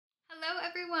Hello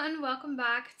everyone, welcome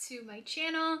back to my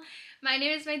channel. My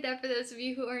name is Maida for those of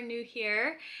you who are new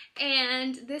here,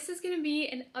 and this is going to be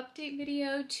an update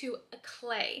video to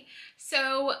clay.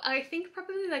 So I think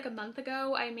probably like a month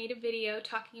ago I made a video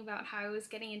talking about how I was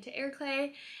getting into air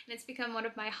clay, and it's become one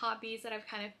of my hobbies that I've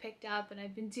kind of picked up and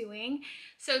I've been doing.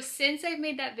 So since I've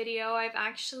made that video, I've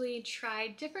actually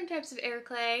tried different types of air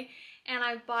clay, and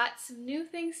I bought some new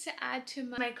things to add to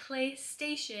my clay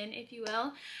station, if you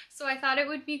will. So I thought it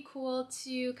would be cool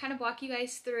to kind of walk you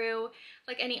guys through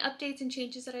like any updates and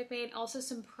changes that I've made, also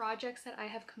some projects that I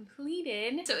have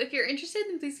completed. So if you're interested,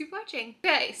 then please keep watching.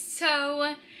 Okay,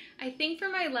 so I think for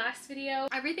my last video,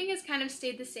 everything has kind of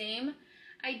stayed the same.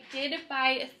 I did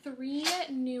buy 3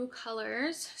 new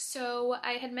colors. So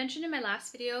I had mentioned in my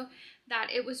last video that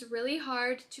it was really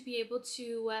hard to be able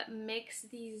to mix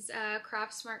these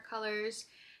Craft Smart colors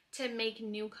to make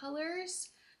new colors.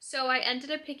 So I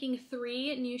ended up picking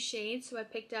 3 new shades. So I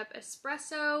picked up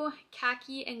Espresso,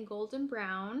 Khaki, and Golden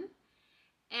Brown.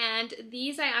 And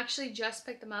these I actually just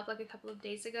picked them up like a couple of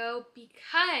days ago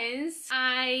because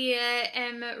I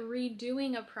am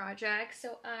redoing a project.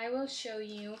 So I will show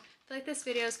you. I feel like this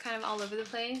video is kind of all over the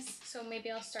place, so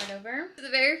maybe I'll start over. So the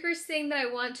very first thing that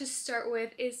I want to start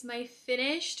with is my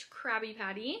finished Krabby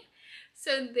Patty.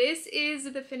 So this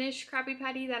is the finished Krabby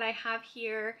Patty that I have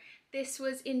here. This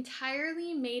was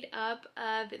entirely made up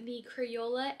of the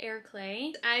Crayola air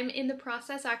clay. I'm in the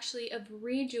process actually of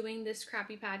redoing this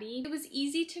Krabby Patty. It was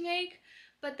easy to make,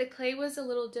 but the clay was a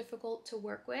little difficult to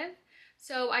work with.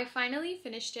 So I finally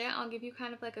finished it. I'll give you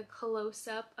kind of like a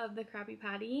close-up of the Krabby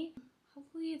Patty.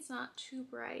 Hopefully it's not too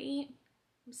bright.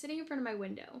 I'm sitting in front of my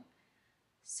window.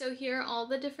 So here are all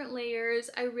the different layers.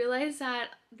 I realize that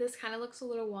this kind of looks a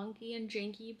little wonky and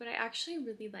janky, but I actually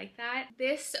really like that.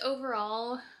 This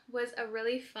overall was a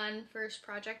really fun first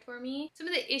project for me. Some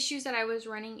of the issues that I was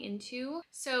running into.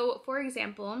 So for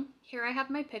example, here I have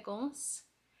my pickles.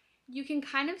 You can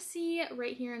kind of see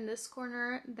right here in this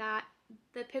corner that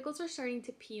the pickles are starting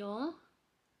to peel.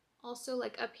 Also,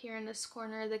 like up here in this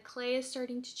corner, the clay is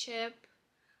starting to chip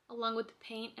along with the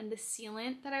paint and the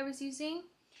sealant that I was using.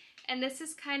 And this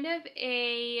is kind of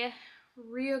a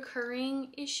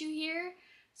reoccurring issue here.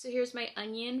 So here's my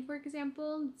onion, for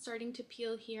example, it's starting to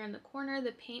peel here in the corner.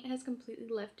 The paint has completely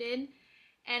lifted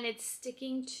and it's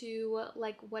sticking to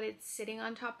like what it's sitting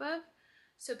on top of.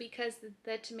 So because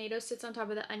the tomato sits on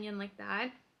top of the onion like that,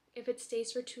 if it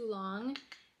stays for too long,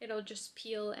 it'll just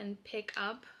peel and pick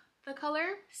up the color.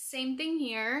 Same thing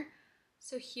here.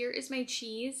 So here is my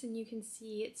cheese, and you can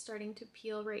see it's starting to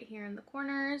peel right here in the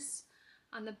corners.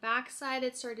 On the back side,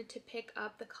 it started to pick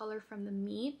up the color from the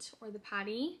meat or the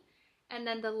patty, and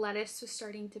then the lettuce was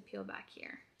starting to peel back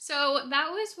here. So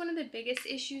that was one of the biggest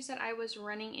issues that I was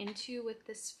running into with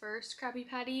this first Krabby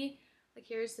Patty. Like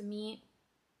here's the meat,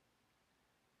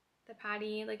 the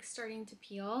patty like starting to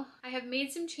peel. I have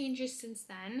made some changes since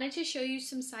then. I wanted to show you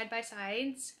some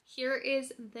side-by-sides. Here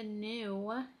is the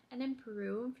new and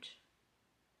improved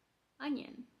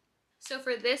onion. So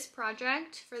for this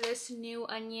project, for this new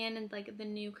onion and like the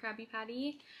new Krabby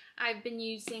Patty, I've been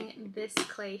using this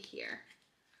clay here.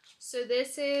 So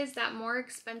this is that more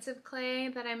expensive clay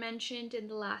that I mentioned in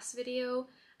the last video.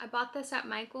 I bought this at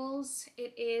Michael's.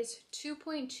 It is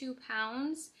 2.2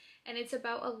 pounds and it's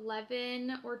about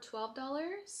 $11 or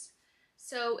 $12.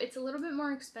 So it's a little bit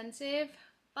more expensive,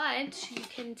 but you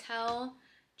can tell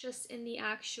just in the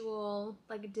actual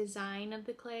like design of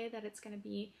the clay that it's going to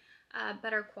be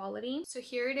better quality. So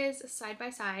here it is side by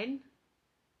side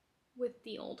with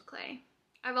the old clay.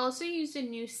 I've also used a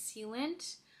new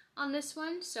sealant on this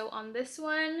one. So on this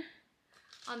one,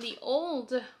 on the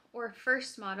old or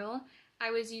first model,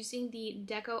 I was using the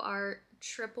DecoArt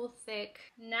triple thick.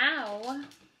 Now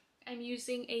I'm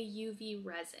using a UV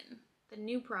resin. The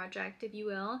new project, if you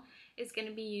will, is going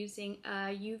to be using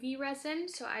a UV resin.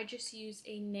 So I just use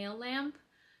a nail lamp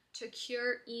to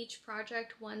cure each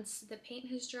project. Once the paint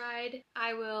has dried,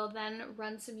 I will then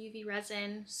run some UV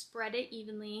resin, spread it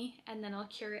evenly, and then I'll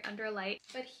cure it under light.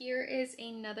 But here is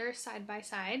another side by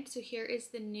side. So here is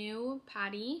the new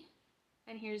patty,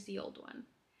 and here's the old one.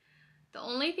 The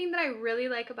only thing that I really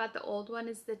like about the old one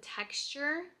is the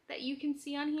texture that you can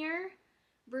see on here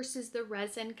versus the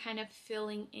resin kind of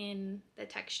filling in the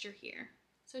texture here.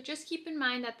 So just keep in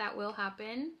mind that that will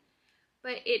happen.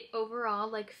 But it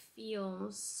overall like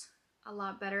feels a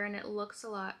lot better and it looks a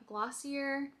lot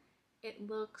glossier. It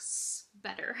looks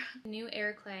better. New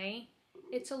air clay,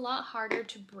 it's a lot harder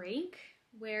to break,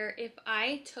 where if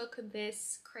I took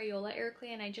this Crayola air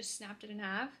clay and I just snapped it in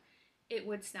half, it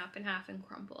would snap in half and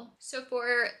crumble. So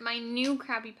for my new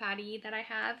Krabby Patty that I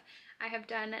have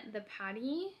done the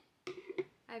patty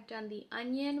I've done the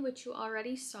onion, which you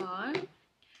already saw.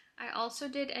 I also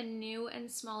did a new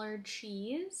and smaller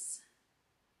cheese.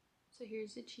 So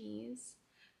here's the cheese.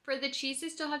 For the cheese, I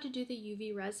still have to do the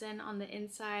UV resin on the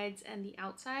insides and the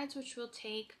outsides, which will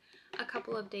take a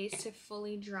couple of days to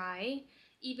fully dry.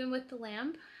 Even with the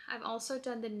lamp, I've also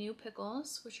done the new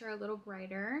pickles, which are a little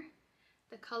brighter.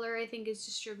 The color, I think, is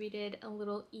distributed a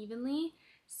little evenly.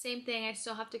 Same thing, I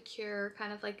still have to cure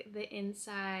kind of like the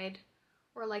inside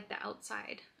or like the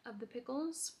outside of the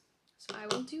pickles. So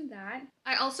I will do that.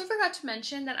 I also forgot to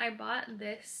mention that I bought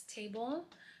this table,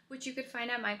 which you could find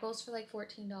at Michael's for like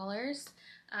 $14.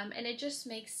 And it just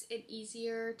makes it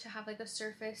easier to have like a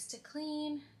surface to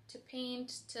clean, to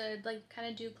paint, to like kind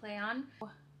of do clay on.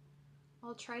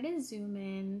 I'll try to zoom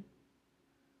in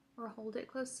or hold it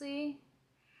closely.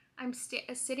 I'm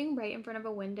sitting right in front of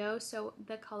a window, so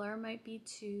the color might be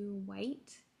too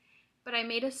white, but I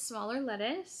made a smaller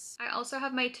lettuce. I also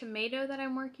have my tomato that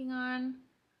I'm working on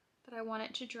that I want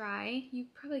it to dry. You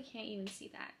probably can't even see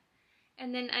that.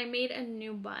 And then I made a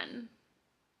new bun.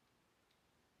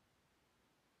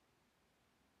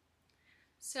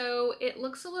 So it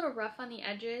looks a little rough on the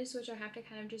edges, which I have to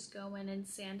kind of just go in and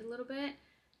sand a little bit.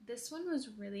 This one was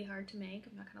really hard to make,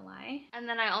 I'm not gonna lie. And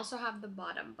then I also have the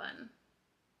bottom bun.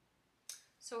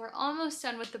 So we're almost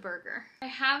done with the burger. I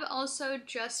have also,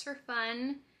 just for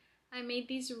fun, I made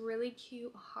these really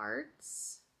cute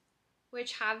hearts,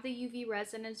 which have the UV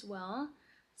resin as well.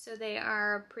 So they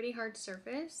are a pretty hard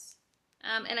surface.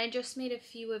 And I just made a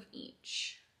few of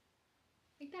each,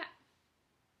 like that.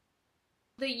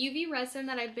 The UV resin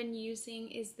that I've been using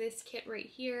is this kit right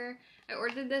here. I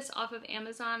ordered this off of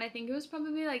Amazon. I think it was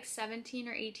probably like $17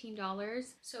 or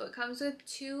 $18. So it comes with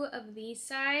 2 of these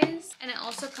size, and it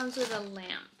also comes with a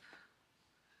lamp.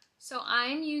 So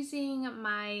I'm using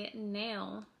my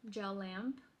nail gel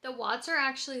lamp. The watts are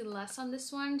actually less on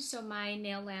this one, so my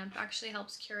nail lamp actually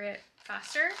helps cure it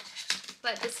faster.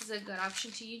 But this is a good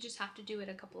option too. You just have to do it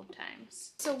a couple of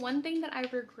times. So one thing that I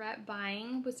regret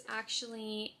buying was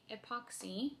actually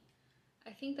epoxy. I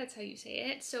think that's how you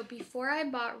say it. So before I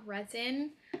bought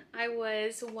resin, I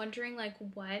was wondering like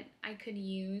what I could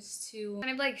use to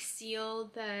kind of like seal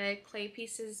the clay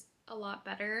pieces a lot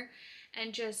better.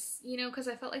 And just, you know, because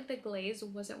I felt like the glaze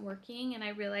wasn't working, and I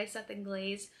realized that the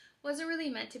glaze wasn't really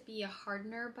meant to be a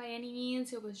hardener by any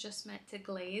means. It was just meant to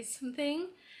glaze something.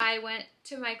 I went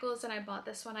to Michael's and I bought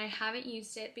this one. I haven't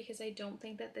used it because I don't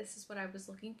think that this is what I was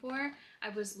looking for. I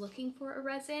was looking for a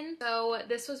resin. So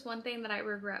this was one thing that I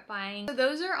regret buying. So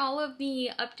those are all of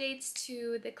the updates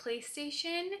to the clay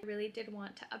station. I really did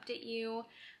want to update you.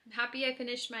 I'm happy I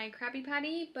finished my Krabby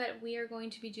Patty, but we are going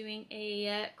to be doing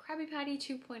a Krabby Patty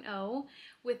 2.0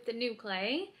 with the new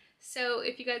clay. So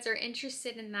if you guys are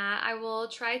interested in that, I will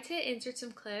try to insert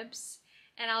some clips,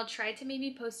 and I'll try to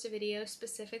maybe post a video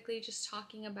specifically just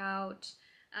talking about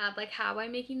like how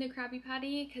I'm making the Krabby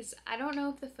Patty, because I don't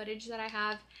know if the footage that I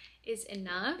have is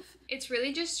enough. It's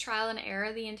really just trial and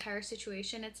error, the entire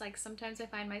situation. It's like sometimes I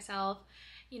find myself,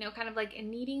 you know, kind of like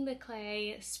kneading the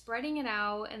clay, spreading it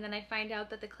out, and then I find out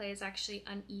that the clay is actually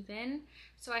uneven.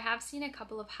 So I have seen a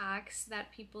couple of hacks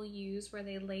that people use where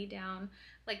they lay down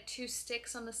like 2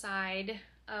 sticks on the side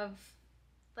of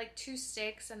like 2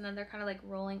 sticks, and then they're kind of like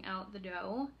rolling out the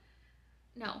dough.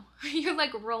 No, you're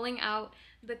like rolling out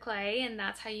the clay, and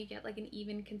that's how you get like an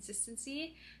even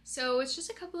consistency. So it's just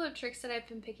a couple of tricks that I've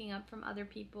been picking up from other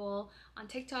people on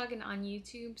TikTok and on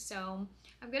YouTube. So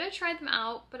I'm gonna try them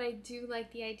out, but I do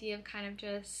like the idea of kind of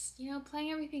just, you know,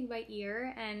 playing everything by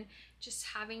ear and just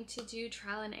having to do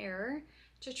trial and error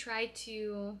to try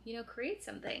to, you know, create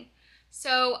something.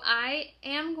 So I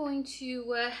am going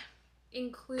to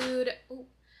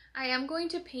I am going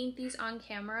to paint these on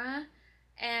camera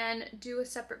and do a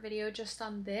separate video just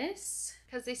on this,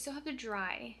 because they still have to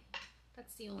dry.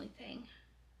 That's the only thing.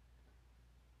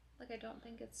 Like, I don't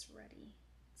think it's ready.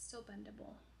 It's still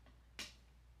bendable.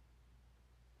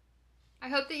 I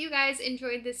hope that you guys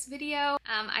enjoyed this video.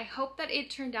 I hope that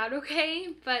it turned out okay,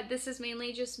 but this is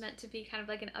mainly just meant to be kind of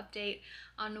like an update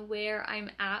on where I'm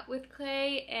at with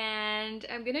clay, and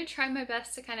I'm gonna try my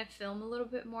best to kind of film a little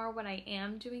bit more when I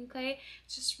am doing clay.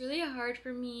 It's just really hard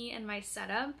for me and my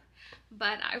setup,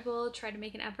 but I will try to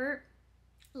make an effort.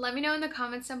 Let me know in the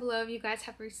comments down below if you guys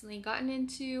have recently gotten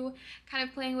into kind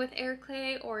of playing with air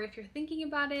clay, or if you're thinking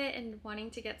about it and wanting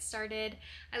to get started.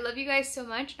 I love you guys so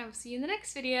much, and I will see you in the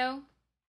next video.